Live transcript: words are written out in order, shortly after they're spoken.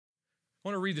I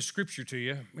want to read the scripture to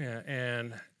you,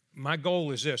 and my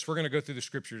goal is this. We're going to go through the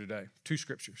scripture today, two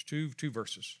scriptures, two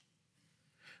verses.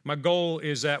 My goal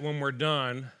is that when we're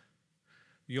done,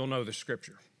 you'll know the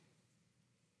scripture.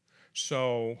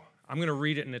 So I'm going to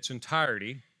read it in its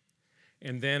entirety,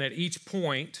 and then at each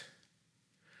point,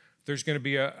 there's going to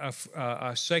be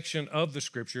a section of the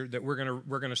scripture that we're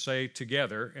going to say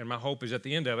together, and my hope is at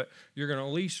the end of it, you're going to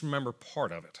at least remember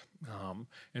part of it.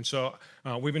 And so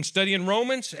we've been studying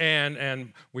Romans,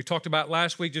 and we talked about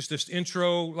last week, just this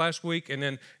intro last week, and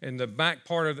then in the back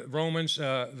part of Romans,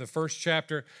 the first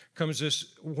chapter, comes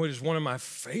this, what is one of my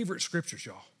favorite scriptures,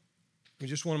 y'all. It's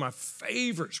just one of my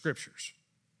favorite scriptures,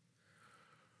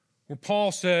 where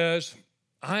Paul says,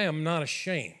 I am not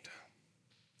ashamed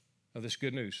of this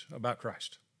good news about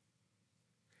Christ.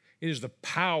 It is the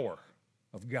power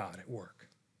of God at work,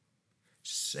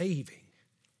 saving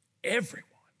everyone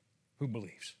who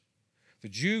believes, the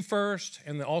Jew first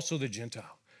and also the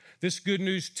Gentile. This good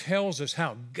news tells us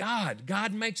how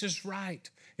God makes us right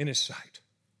in his sight.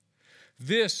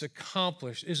 This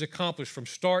is accomplished from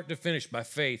start to finish by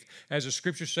faith. As the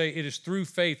scriptures say, it is through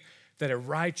faith that a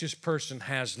righteous person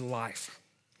has life.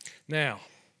 Now,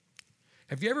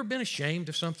 have you ever been ashamed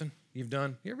of something you've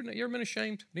done? You ever been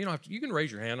ashamed? You can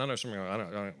raise your hand. I know some of you, I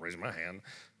don't raise my hand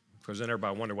because then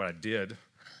everybody wonder what I did.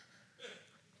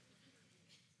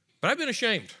 But I've been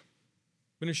ashamed.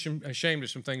 Been ashamed of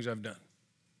some things I've done.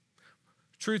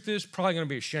 Truth is, probably going to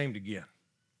be ashamed again.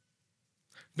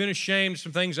 Been ashamed of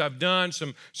some things I've done,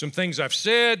 some things I've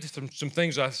said, some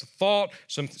things I've thought,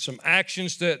 some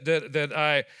actions that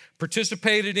I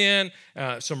participated in,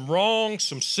 some wrongs,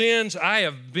 some sins. I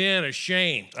have been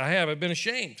ashamed. I've been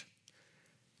ashamed.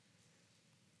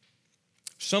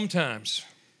 Sometimes,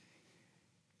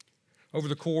 over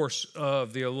the course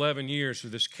of the 11 years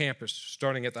of this campus,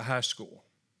 starting at the high school,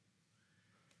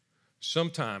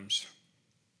 sometimes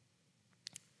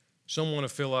someone will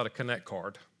fill out a Connect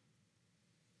card,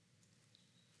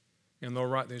 and they'll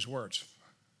write these words,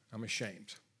 I'm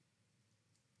ashamed.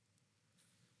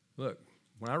 Look,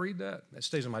 when I read that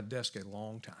stays on my desk a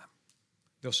long time.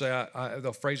 They'll say,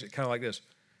 they'll phrase it kind of like this,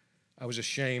 I was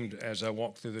ashamed as I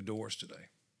walked through the doors today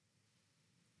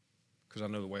because I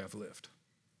know the way I've lived.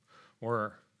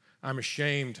 Or I'm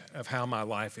ashamed of how my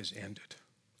life has ended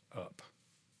up.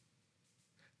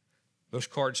 Those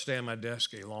cards stay on my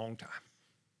desk a long time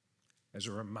as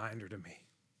a reminder to me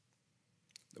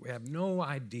that we have no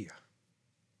idea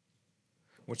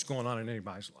what's going on in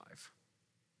anybody's life.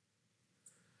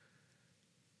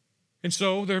 And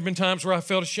so there have been times where I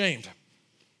felt ashamed.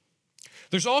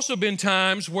 There's also been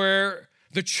times where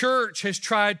the church has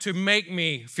tried to make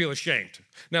me feel ashamed.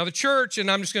 Now the church, and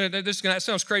that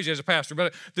sounds crazy as a pastor,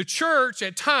 but the church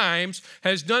at times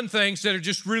has done things that are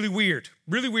just really weird,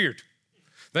 really weird.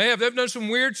 They've done some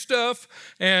weird stuff,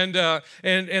 and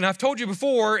I've told you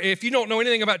before, if you don't know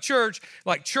anything about church,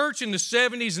 like church in the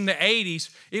 70s and the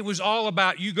 80s, it was all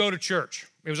about you go to church.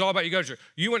 It was all about you go to church.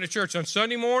 You went to church on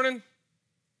Sunday morning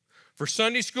for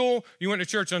Sunday school. You went to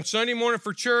church on Sunday morning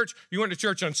for church. You went to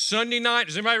church on Sunday night.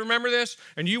 Does anybody remember this?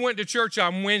 And you went to church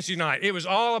on Wednesday night. It was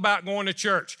all about going to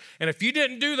church. And if you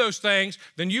didn't do those things,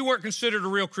 then you weren't considered a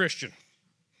real Christian.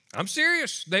 I'm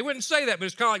serious. They wouldn't say that, but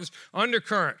it's kind of like this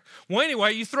undercurrent. Well,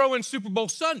 anyway, you throw in Super Bowl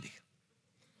Sunday.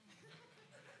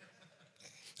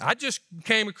 I just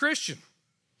became a Christian.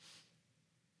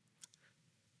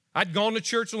 I'd gone to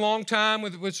church a long time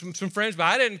with some friends, but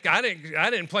I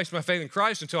didn't place my faith in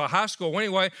Christ until high school. Well,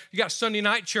 anyway, you got Sunday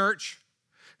night church.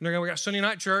 And we got Sunday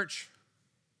night church.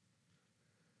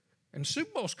 And the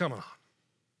Super Bowl's coming on.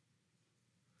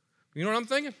 You know what I'm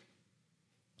thinking?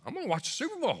 I'm going to watch the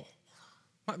Super Bowl.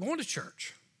 I'm not going to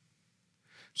church.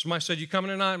 Somebody said, you coming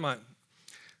tonight? I'm like,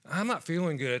 I'm not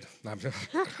feeling good. I'm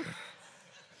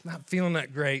not feeling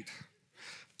that great.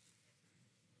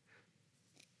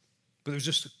 But it was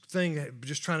just a thing that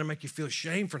just trying to make you feel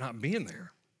ashamed for not being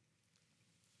there.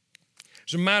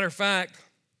 As a matter of fact,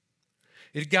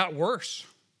 it got worse.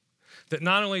 That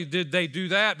not only did they do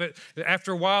that, but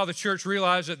after a while, the church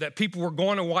realized that people were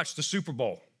going to watch the Super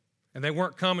Bowl, and they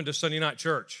weren't coming to Sunday night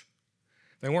church.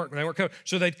 They weren't coming.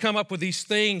 So they'd come up with these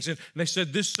things, and they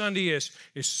said, this Sunday is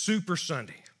Super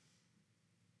Sunday.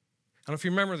 I don't know if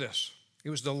you remember this.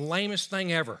 It was the lamest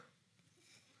thing ever.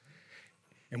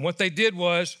 And what they did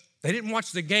was, they didn't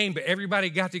watch the game, but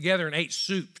everybody got together and ate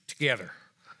soup together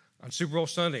on Super Bowl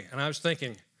Sunday. And I was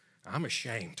thinking, I'm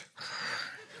ashamed.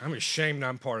 I'm ashamed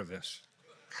I'm part of this.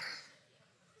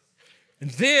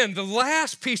 And then the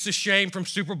last piece of shame from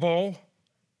Super Bowl,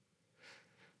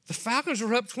 the Falcons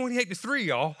were up 28-3,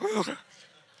 y'all.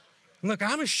 Look,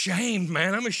 I'm ashamed,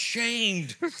 man. I'm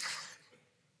ashamed.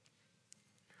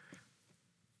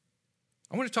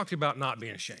 I want to talk to you about not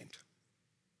being ashamed.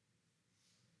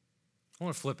 I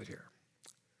want to flip it here.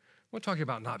 I want to talk to you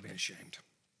about not being ashamed.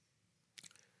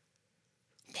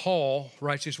 Paul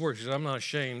writes these words. He says, I'm not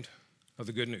ashamed of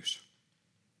the good news.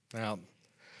 Now,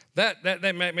 that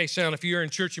may sound, if you're in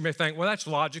church, you may think, well, that's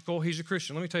logical. He's a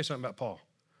Christian. Let me tell you something about Paul.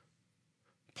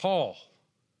 Paul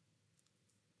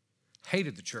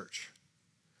hated the church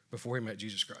before he met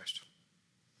Jesus Christ.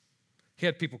 He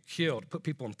had people killed, put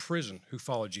people in prison who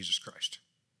followed Jesus Christ.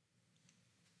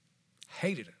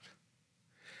 Hated it.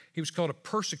 He was called a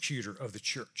persecutor of the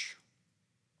church.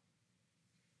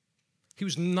 He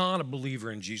was not a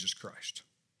believer in Jesus Christ.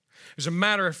 As a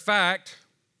matter of fact,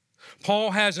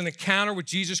 Paul has an encounter with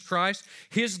Jesus Christ.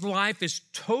 His life is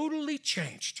totally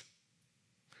changed.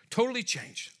 Totally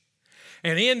changed.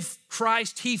 And in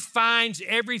Christ, he finds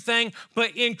everything,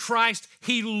 but in Christ,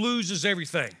 he loses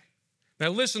everything. Now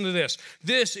listen to this.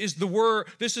 This is the word,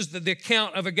 this is the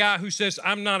account of a guy who says,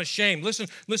 I'm not ashamed.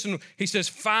 Listen, he says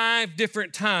 5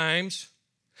 different times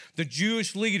the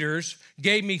Jewish leaders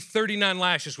gave me 39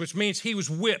 lashes, which means he was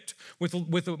whipped with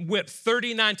a whip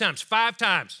 39 times, 5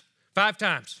 times, 5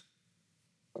 times.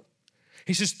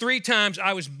 He says 3 times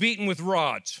I was beaten with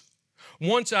rods.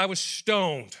 Once I was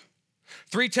stoned.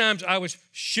 3 times I was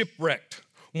shipwrecked.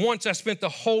 Once I spent the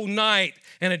whole night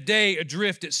and a day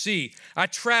adrift at sea. I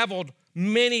traveled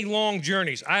many long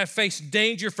journeys. I have faced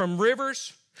danger from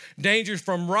rivers, danger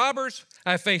from robbers.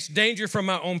 I have faced danger from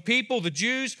my own people, the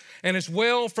Jews, and as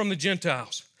well from the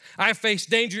Gentiles. I have faced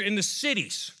danger in the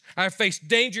cities. I have faced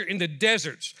danger in the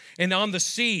deserts and on the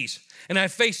seas. And I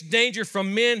have faced danger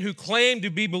from men who claim to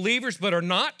be believers but are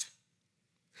not.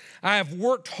 I have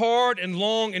worked hard and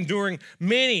long, enduring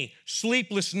many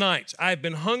sleepless nights. I have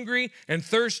been hungry and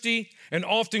thirsty and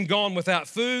often gone without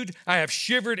food. I have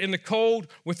shivered in the cold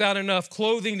without enough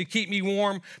clothing to keep me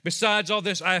warm. Besides all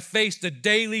this, I have faced the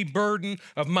daily burden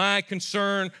of my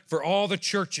concern for all the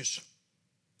churches.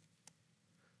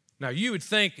 Now, you would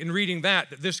think in reading that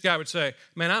this guy would say,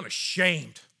 man, I'm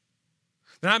ashamed,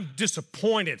 that I'm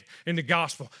disappointed in the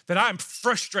gospel, that I'm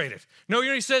frustrated. No, you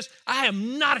know what he says? I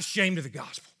am not ashamed of the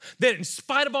gospel. That in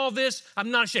spite of all this, I'm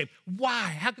not ashamed. Why?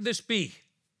 How could this be?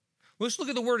 Well, let's look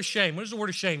at the word ashamed. What does the word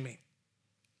ashamed mean?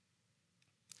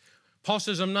 Paul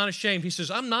says, I'm not ashamed. He says,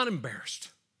 I'm not embarrassed.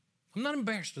 I'm not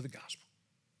embarrassed of the gospel.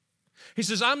 He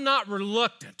says, I'm not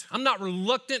reluctant. I'm not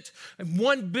reluctant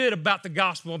one bit about the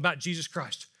gospel, about Jesus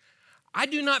Christ. I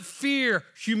do not fear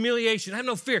humiliation. I have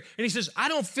no fear. And he says, I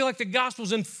don't feel like the gospel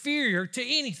is inferior to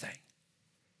anything.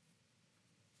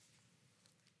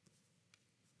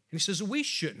 And he says, we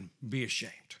shouldn't be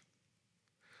ashamed.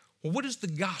 Well, what is the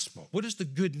gospel? What is the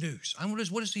good news?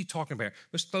 What is he talking about?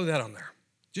 Let's throw that on there,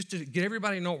 just to get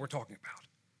everybody to know what we're talking about.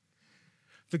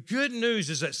 The good news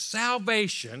is that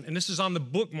salvation, and this is on the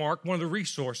bookmark, one of the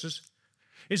resources,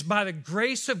 is by the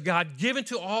grace of God given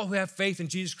to all who have faith in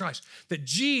Jesus Christ, that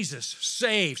Jesus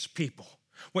saves people.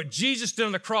 What Jesus did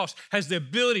on the cross has the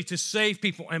ability to save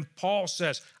people. And Paul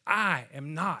says, I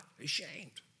am not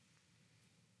ashamed.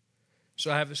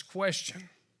 So I have this question.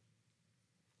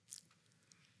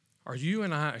 Are you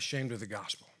and I ashamed of the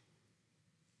gospel?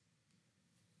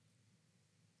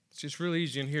 It's just really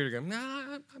easy in here to go,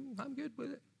 nah, I'm good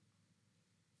with it.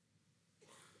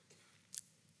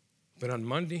 But on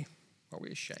Monday, are we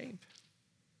ashamed?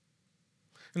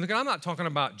 And look, I'm not talking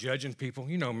about judging people.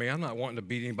 You know me, I'm not wanting to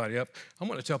beat anybody up. I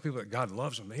want to tell people that God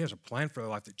loves them, that He has a plan for their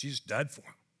life, that Jesus died for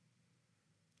them.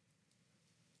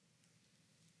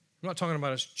 I'm not talking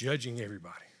about us judging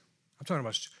everybody. I'm talking about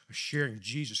us sharing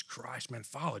Jesus Christ. Man,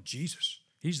 follow Jesus.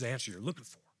 He's the answer you're looking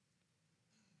for.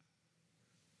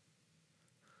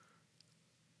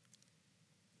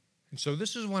 And so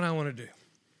this is what I want to do.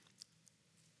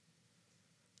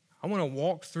 I want to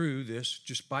walk through this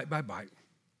just bite by bite,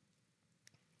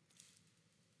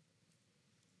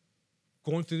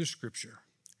 going through the scripture.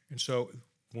 And so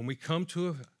when we come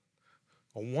to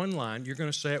a one line, you're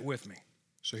going to say it with me.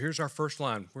 So here's our first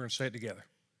line. We're going to say it together.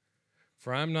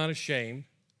 For I'm not ashamed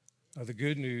of the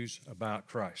good news about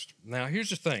Christ. Now, here's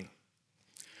the thing.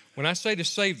 When I say to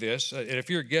say this, and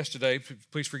if you're a guest today,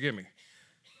 please forgive me.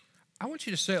 I want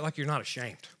you to say it like you're not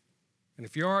ashamed. And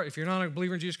if you're not a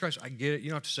believer in Jesus Christ, I get it. You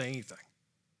don't have to say anything.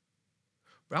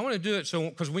 But I want to do it so,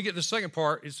 because when we get to the second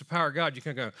part, it's the power of God. You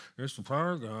can't go, it's the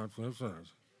power of God. You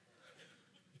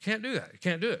can't do that. You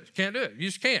can't do it. You can't do it. You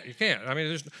just can't. You can't. I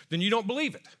mean, then you don't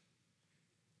believe it.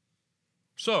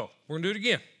 So, we're going to do it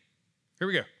again. Here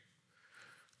we go.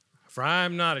 For I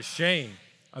am not ashamed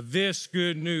of this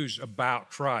good news about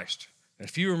Christ. And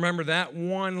if you remember that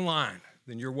one line,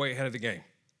 then you're way ahead of the game.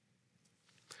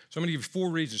 So I'm going to give you 4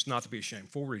 reasons not to be ashamed.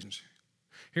 4 reasons.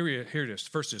 Here it is.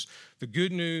 First is, the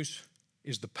good news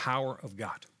is the power of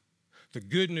God. The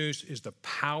good news is the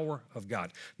power of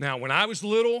God. Now, when I was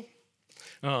little,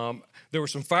 there were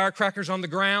some firecrackers on the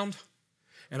ground,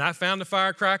 and I found the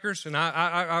firecrackers, and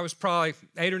I was probably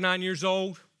 8 or 9 years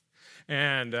old,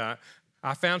 and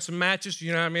I found some matches.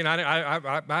 You know what I mean?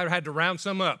 I had to round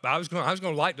some up. I was going to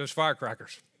light those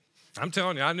firecrackers. I'm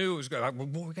telling you, I knew it was good.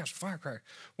 Boy, we got some firecrackers.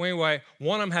 Well, anyway,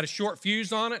 one of them had a short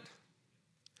fuse on it,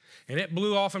 and it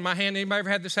blew off in my hand. Anybody ever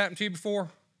had this happen to you before,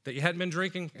 that you hadn't been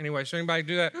drinking? Anyway, so anybody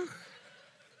do that?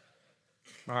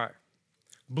 All right.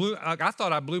 I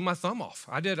thought I blew my thumb off.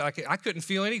 I did. I couldn't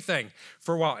feel anything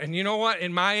for a while. And you know what?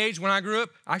 In my age, when I grew up,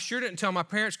 I sure didn't tell my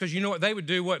parents, because you know what they would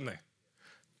do, wouldn't they?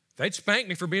 They'd spank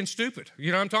me for being stupid.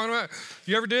 You know what I'm talking about?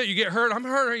 You ever do it? You get hurt. I'm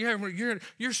hurt.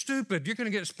 You're stupid. You're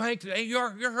going to get spanked. Hey, you're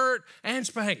hurt and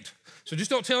spanked. So just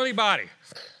don't tell anybody.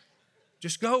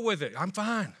 Just go with it. I'm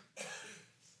fine.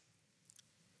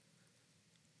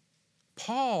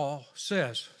 Paul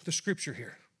says, the scripture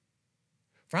here,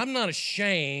 for I'm not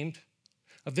ashamed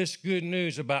of this good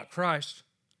news about Christ.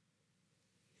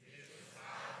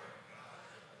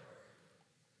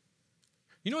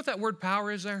 You know what that word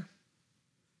power is there?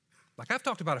 Like I've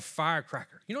talked about a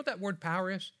firecracker. You know what that word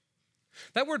power is?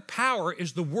 That word power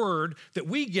is the word that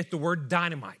we get the word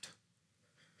dynamite.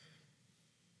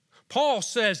 Paul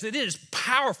says that it is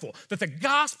powerful, that the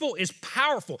gospel is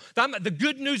powerful. The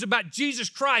good news about Jesus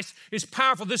Christ is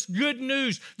powerful. This good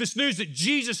news, this news that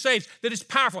Jesus saves, that is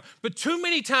powerful. But too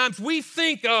many times we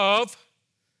think of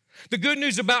the good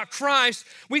news about Christ,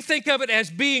 we think of it as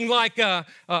being like a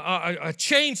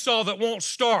chainsaw that won't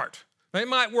start. It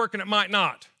might work and it might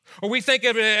not. Or we think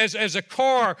of it as a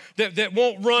car that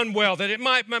won't run well, that it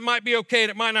might be okay and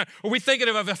it might not. Or we think of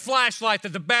it as a flashlight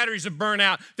that the batteries have burned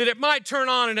out, that it might turn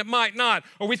on and it might not.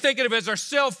 Or we think of it as our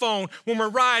cell phone when we're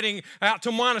riding out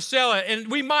to Monticello,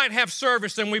 and we might have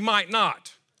service and we might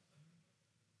not.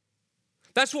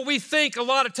 That's what we think a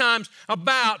lot of times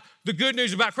about the good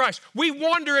news about Christ. We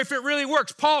wonder if it really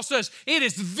works. Paul says it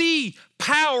is the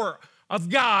power of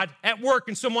God at work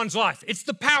in someone's life. It's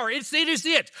the power. It is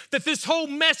it. That this whole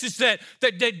message that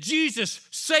Jesus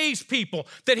saves people,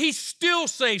 that he still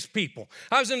saves people.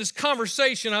 I was in this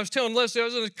conversation, I was telling Leslie, I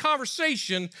was in a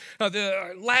conversation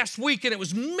last week, and it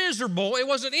was miserable. It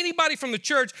wasn't anybody from the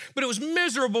church, but it was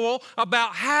miserable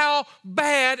about how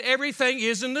bad everything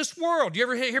is in this world. You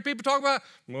ever hear people talk about,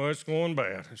 well, it's going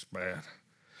bad. It's bad.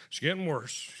 It's getting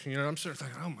worse. You know, I'm sort of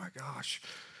thinking, oh my gosh.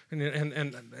 And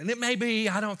it may be,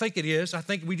 I don't think it is. I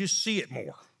think we just see it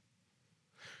more.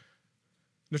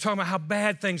 They're talking about how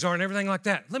bad things are and everything like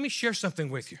that. Let me share something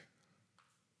with you.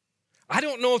 I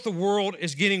don't know if the world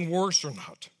is getting worse or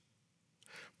not,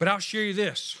 but I'll share you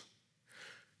this.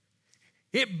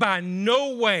 It by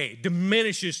no way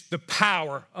diminishes the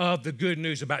power of the good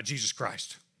news about Jesus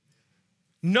Christ.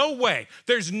 No way.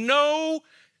 There's no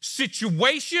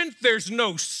situation, there's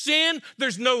no sin,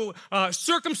 there's no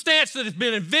circumstance that has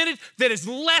been invented that has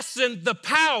lessened the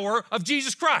power of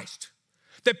Jesus Christ.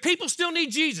 That people still need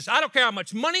Jesus. I don't care how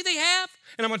much money they have,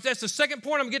 and that's the second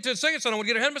point I'm going to get to in a second, so I don't want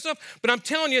to get ahead of myself, but I'm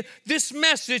telling you, this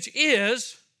message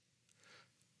is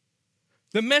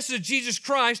the message of Jesus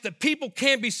Christ, that people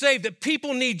can be saved, that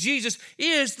people need Jesus,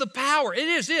 is the power. It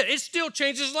is it. It still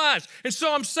changes lives. And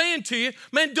so I'm saying to you,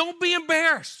 man, don't be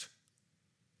embarrassed.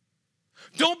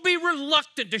 Don't be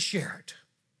reluctant to share it.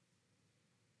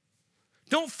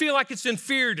 Don't feel like it's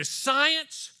inferior to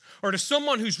science or to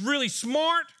someone who's really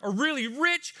smart or really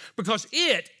rich, because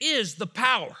it is the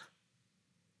power.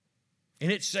 And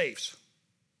it saves.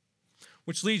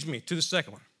 Which leads me to the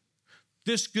second one.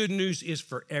 This good news is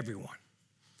for everyone.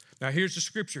 Now here's the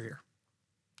scripture here.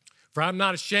 For I'm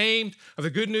not ashamed of the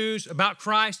good news about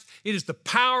Christ. It is the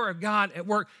power of God at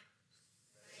work.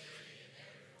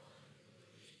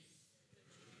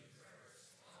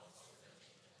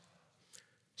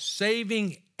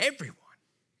 Saving everyone.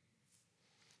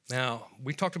 Now,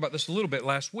 we talked about this a little bit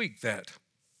last week, that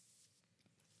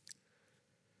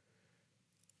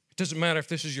it doesn't matter if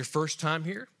this is your first time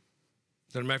here.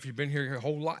 It doesn't matter if you've been here your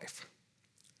whole life.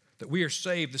 That we are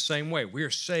saved the same way. We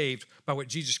are saved by what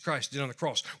Jesus Christ did on the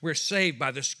cross. We're saved by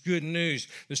this good news,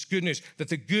 that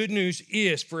the good news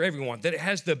is for everyone, that it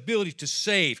has the ability to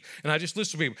save. And I just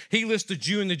listened to people. He lists the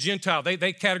Jew and the Gentile. They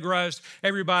categorized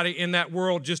everybody in that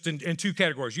world just in two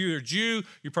categories. You're either a Jew,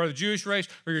 you're part of the Jewish race,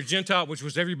 or you're a Gentile, which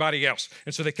was everybody else.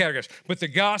 And so they categorized. But the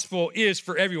gospel is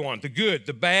for everyone, the good,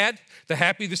 the bad, the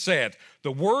happy, the sad,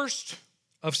 the worst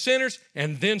of sinners,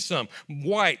 and then some.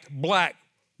 White, black,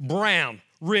 brown,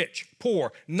 rich,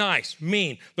 poor, nice,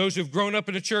 mean. Those who've grown up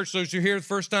in the church, those who are here the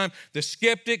first time, the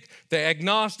skeptic, the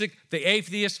agnostic, the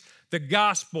atheist, The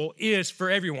gospel is for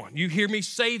everyone. You hear me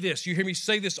say this. You hear me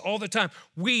say this all the time.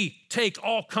 We take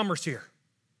all comers here.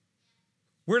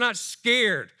 We're not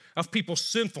scared of people's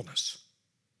sinfulness.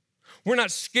 We're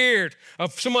not scared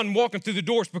of someone walking through the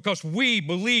doors because we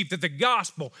believe that the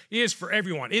gospel is for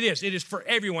everyone. It is. It is for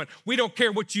everyone. We don't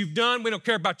care what you've done. We don't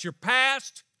care about your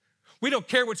past. We don't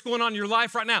care what's going on in your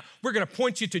life right now. We're going to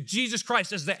point you to Jesus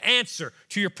Christ as the answer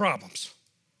to your problems.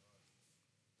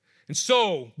 And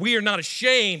so we are not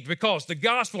ashamed because the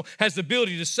gospel has the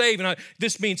ability to save. And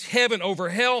this means heaven over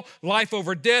hell, life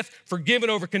over death, forgiven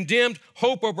over condemned,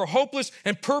 hope over hopeless,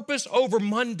 and purpose over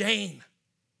mundane.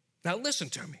 Now listen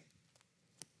to me.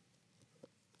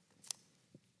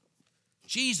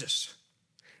 Jesus.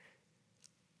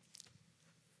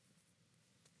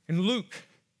 In Luke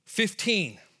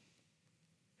 15,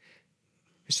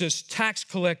 it says tax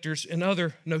collectors and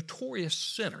other notorious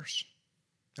sinners.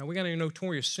 Now, we got any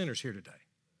notorious sinners here today?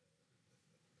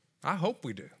 I hope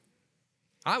we do.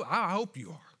 I hope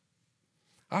you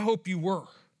are. I hope you were.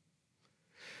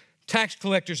 Tax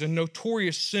collectors and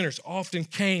notorious sinners often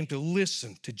came to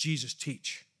listen to Jesus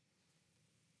teach.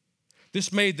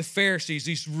 This made the Pharisees,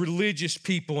 these religious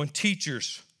people and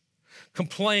teachers,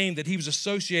 complain that he was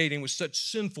associating with such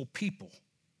sinful people,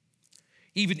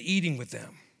 even eating with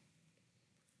them.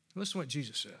 Listen to what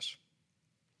Jesus says.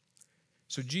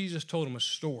 So Jesus told him a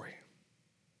story.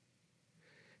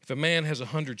 If a man has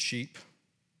 100 sheep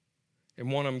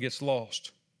and one of them gets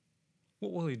lost,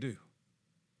 what will he do?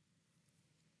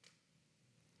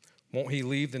 Won't he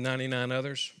leave the 99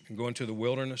 others and go into the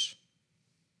wilderness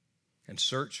and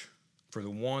search for the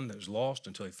one that is lost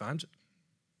until he finds it?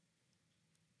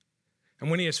 And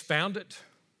when he has found it,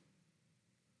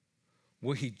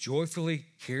 will he joyfully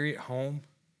carry it home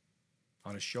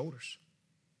on his shoulders?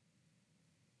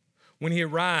 When he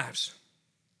arrives,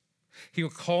 he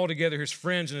will call together his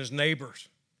friends and his neighbors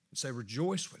and say,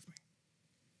 rejoice with me.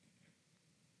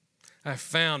 I have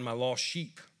found my lost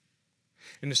sheep.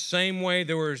 In the same way,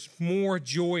 there is more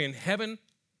joy in heaven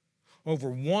over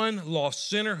one lost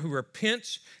sinner who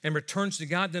repents and returns to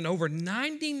God than over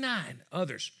 99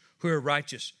 others who are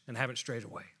righteous and haven't strayed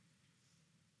away.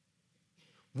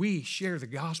 We share the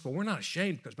gospel. We're not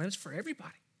ashamed because, man, it's for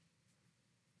everybody.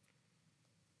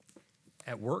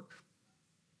 At work,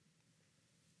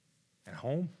 at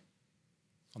home,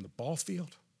 on the ball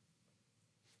field,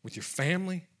 with your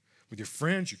family, with your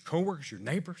friends, your coworkers, your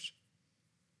neighbors.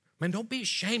 Man, don't be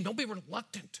ashamed. Don't be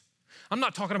reluctant. I'm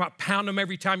not talking about pound them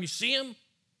every time you see them,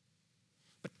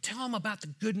 but tell them about the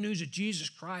good news of Jesus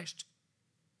Christ.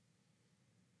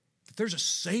 That there's a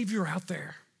Savior out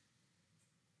there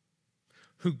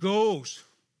who goes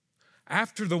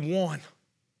after the one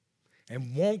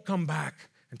and won't come back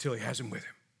until he has him with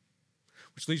him.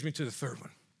 Which leads me to the third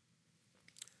one.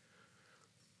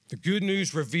 The good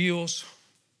news reveals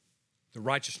the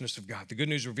righteousness of God. The good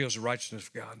news reveals the righteousness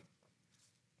of God.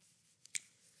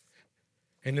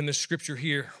 And in the scripture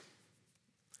here,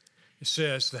 it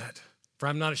says that, for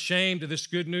I'm not ashamed of this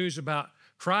good news about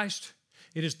Christ.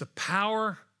 It is the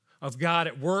power of God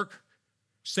at work,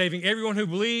 saving everyone who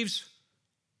believes.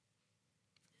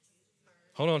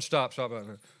 Hold on, stop. Have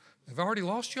I already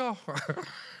lost y'all?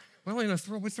 Well, in a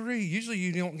throw with 3, usually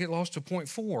you don't get lost to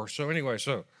 0.4. So anyway,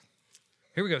 here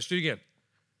we go. Let's do it again.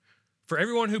 For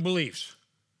everyone who believes.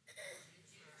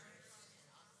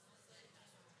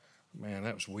 Man,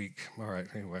 that was weak. All right,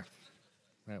 anyway.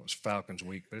 That was Falcons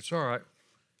week, but it's all right.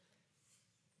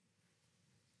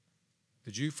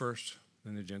 The Jew first,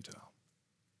 then the Gentile.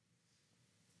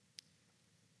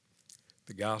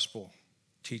 The gospel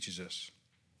teaches us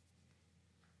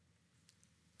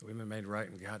that we've been made right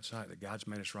in God's sight, that God's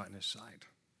made us right in his sight.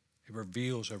 It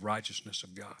reveals the righteousness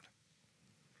of God.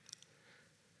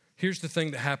 Here's the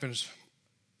thing that happens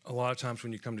a lot of times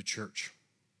when you come to church.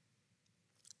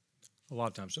 A lot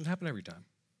of times. It doesn't happen every time.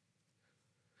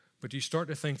 But you start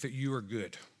to think that you are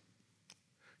good.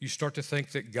 You start to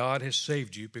think that God has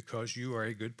saved you because you are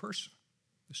a good person.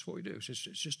 That's what we do. It's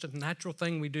just a natural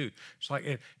thing we do. It's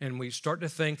like, and we start to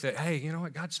think that, hey, you know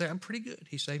what? God said, I'm pretty good.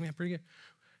 He saved me. I'm pretty good.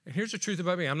 And here's the truth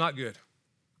about me. I'm not good.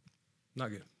 I'm not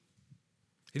good.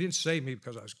 He didn't save me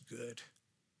because I was good.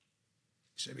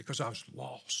 He saved me because I was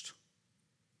lost.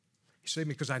 He saved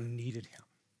me because I needed him.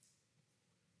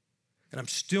 And I'm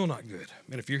still not good.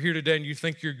 And if you're here today and you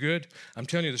think you're good, I'm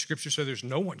telling you, the scripture says there's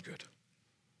no one good.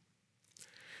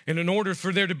 And in order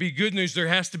for there to be good news, there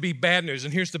has to be bad news.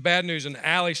 And here's the bad news, and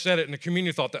Allie said it in the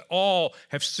communion thought, that all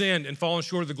have sinned and fallen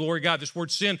short of the glory of God. This word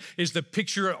sin is the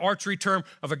picture, archery term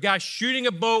of a guy shooting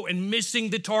a bow and missing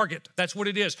the target. That's what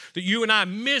it is, that you and I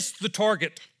missed the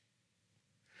target.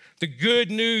 The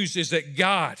good news is that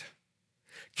God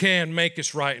can make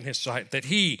us right in his sight, that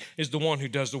he is the one who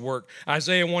does the work.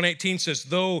 Isaiah 118 says,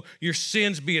 though your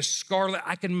sins be as scarlet,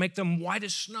 I can make them white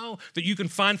as snow, that you can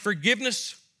find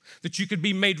forgiveness, that you could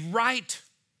be made right.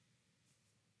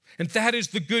 And that is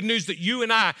the good news, that you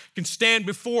and I can stand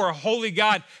before a holy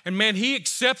God. And man, he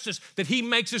accepts us, that he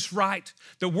makes us right.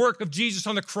 The work of Jesus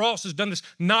on the cross has done this,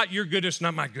 not your goodness,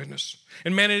 not my goodness.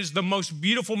 And man, it is the most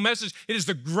beautiful message. It is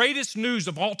the greatest news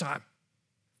of all time.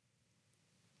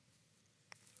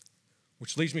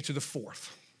 Which leads me to the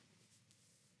fourth.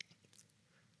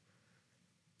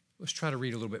 Let's try to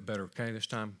read a little bit better, okay, this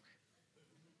time.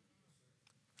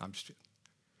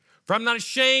 For I'm not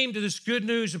ashamed of this good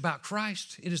news about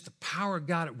Christ. It is the power of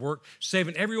God at work,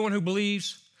 saving everyone who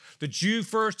believes, the Jew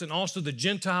first and also the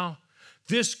Gentile.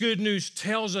 This good news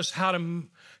tells us how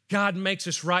God makes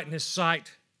us right in his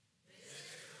sight.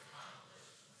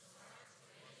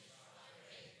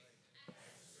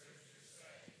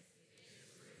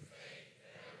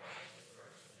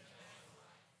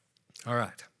 All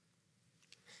right.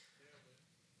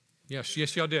 Yes,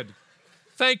 y'all did.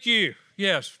 Thank you.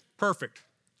 Yes, perfect.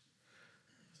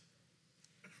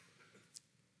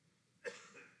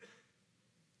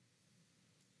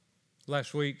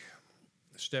 Last week,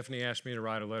 Stephanie asked me to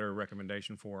write a letter of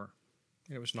recommendation for her.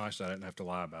 And it was nice that I didn't have to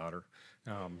lie about her,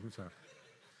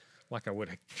 like I would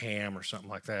a Cam or something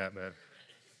like that. But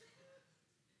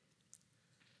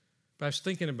I was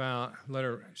thinking about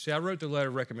letter. See, I wrote the letter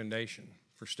of recommendation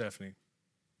for Stephanie,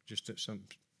 just at some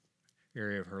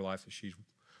area of her life that she's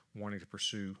wanting to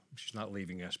pursue. She's not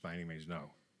leaving us by any means. No,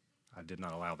 I did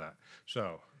not allow that.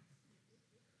 So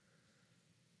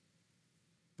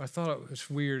I thought it was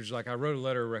weird. It's like I wrote a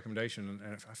letter of recommendation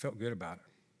and I felt good about it.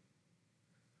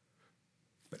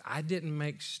 But I didn't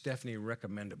make Stephanie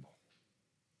recommendable.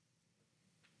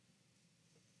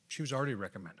 She was already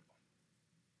recommendable.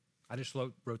 I just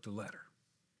wrote the letter.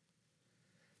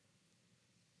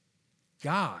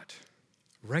 God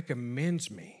recommends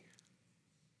me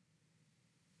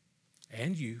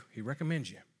and you. He recommends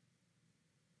you.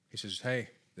 He says, hey,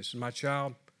 this is my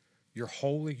child. You're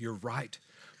holy. You're right.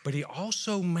 But he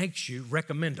also makes you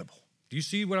recommendable. Do you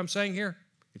see what I'm saying here?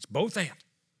 It's both and.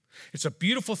 It's a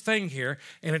beautiful thing here,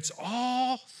 and it's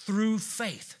all through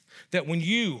faith. That when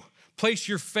you place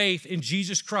your faith in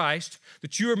Jesus Christ,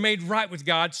 that you are made right with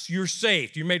God, you're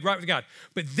saved. You're made right with God.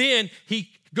 But then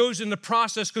he goes in the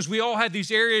process, because we all have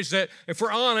these areas that, if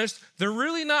we're honest, they're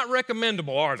really not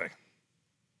recommendable, are they?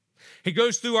 He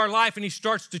goes through our life and he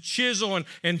starts to chisel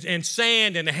and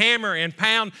sand and hammer and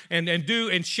pound and do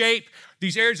and shape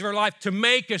these areas of our life to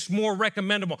make us more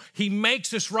recommendable. He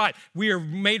makes us right. We are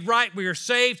made right. We are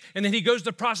saved. And then he goes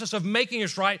through the process of making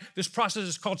us right. This process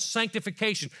is called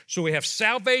sanctification. So we have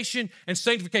salvation and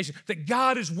sanctification, that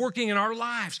God is working in our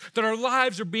lives, that our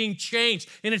lives are being changed.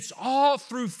 And it's all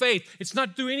through faith. It's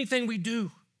not through anything we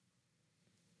do.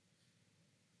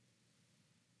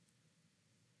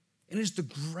 And it is the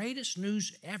greatest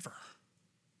news ever.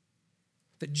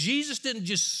 That Jesus didn't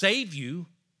just save you,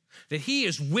 that he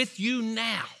is with you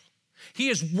now. He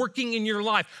is working in your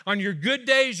life. On your good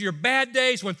days, your bad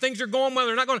days, when things are going well,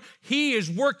 they're not going, he is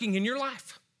working in your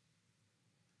life.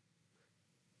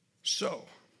 So,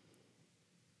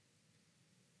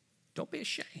 don't be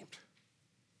ashamed.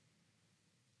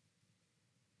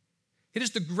 It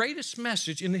is the greatest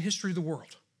message in the history of the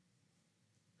world.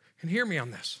 And hear me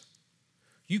on this.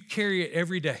 You carry it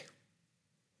every day.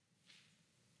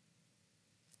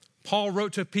 Paul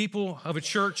wrote to people of a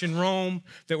church in Rome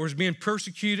that was being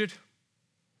persecuted.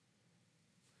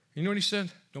 You know what he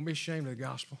said? Don't be ashamed of the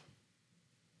gospel.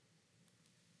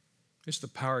 It's the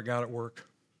power of God at work,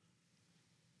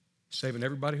 saving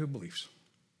everybody who believes.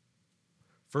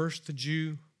 First the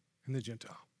Jew and the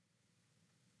Gentile.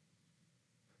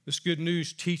 This good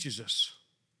news teaches us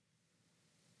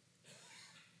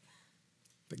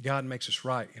that God makes us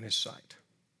right in his sight.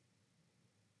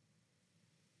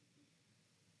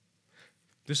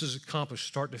 This is accomplished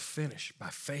start to finish by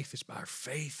faith. It's by our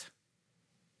faith.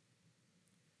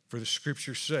 For the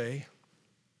scriptures say,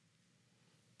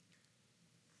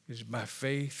 it is by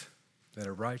faith that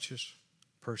a righteous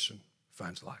person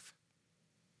finds life.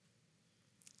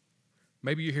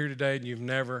 Maybe you're here today and you've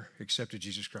never accepted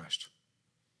Jesus Christ.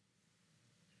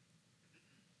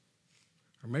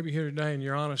 Or maybe you're here today and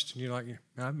you're honest and you're like, man,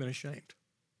 I've been ashamed.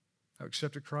 I've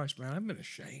accepted Christ, man, I've been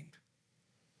ashamed.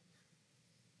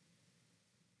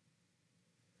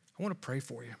 I want to pray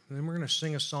for you. And then we're going to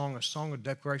sing a song of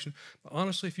declaration. But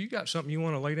honestly, if you got something you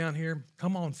want to lay down here,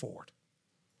 come on forward.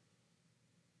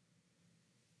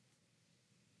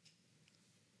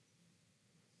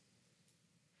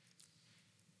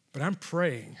 But I'm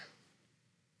praying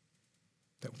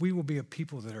that we will be a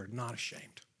people that are not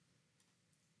ashamed.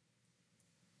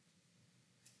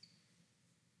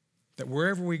 That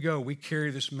wherever we go, we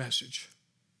carry this message.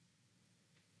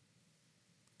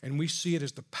 And we see it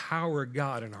as the power of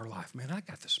God in our life. Man, I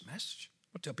got this message.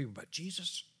 I'll tell people about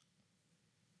Jesus.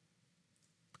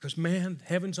 Because, man,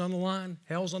 heaven's on the line,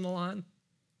 hell's on the line,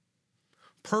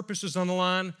 purpose is on the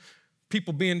line,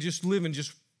 people living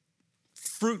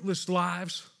fruitless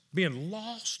lives, being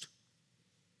lost.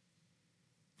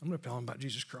 I'm going to tell them about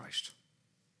Jesus Christ.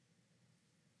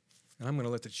 And I'm going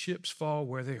to let the chips fall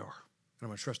where they are. And I'm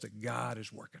going to trust that God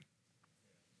is working.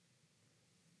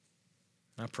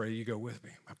 And I pray you go with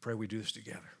me. I pray we do this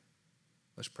together.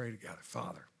 Let's pray together.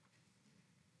 Father,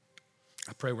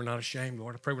 I pray we're not ashamed,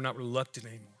 Lord. I pray we're not reluctant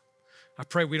anymore. I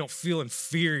pray we don't feel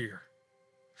inferior.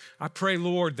 I pray,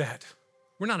 Lord, that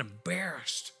we're not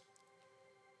embarrassed.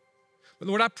 But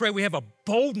Lord, I pray we have a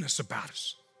boldness about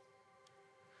us.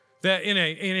 That in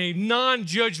a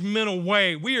non-judgmental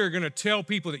way, we are going to tell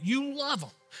people that you love them,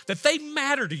 that they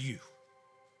matter to you,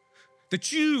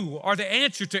 that you are the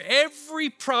answer to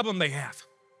every problem they have,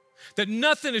 that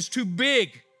nothing is too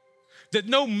big, that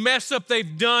no mess up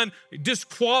they've done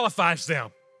disqualifies them,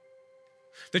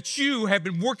 that you have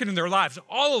been working in their lives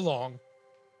all along,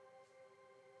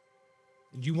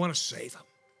 and you want to save them,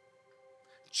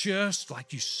 just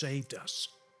like you saved us.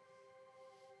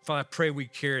 Father, I pray we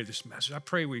carry this message. I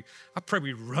pray we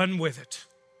run with it.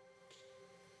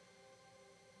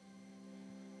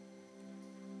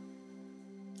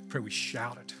 I pray we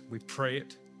shout it. We pray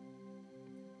it.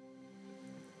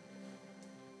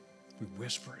 We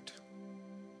whisper it.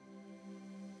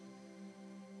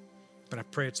 But I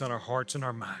pray it's on our hearts and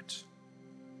our minds.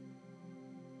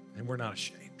 And we're not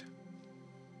ashamed.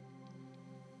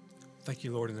 Thank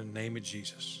you, Lord, in the name of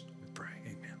Jesus. We pray.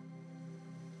 Amen.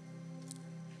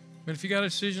 But if you got a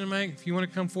decision to make, if you want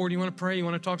to come forward, you want to pray, you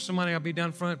want to talk to somebody, I'll be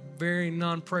down front, very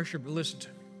non-pressure, but listen to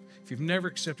me. If you've never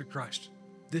accepted Christ,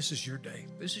 this is your day.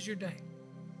 This is your day.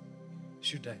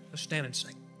 It's your day. Let's stand and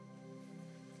sing.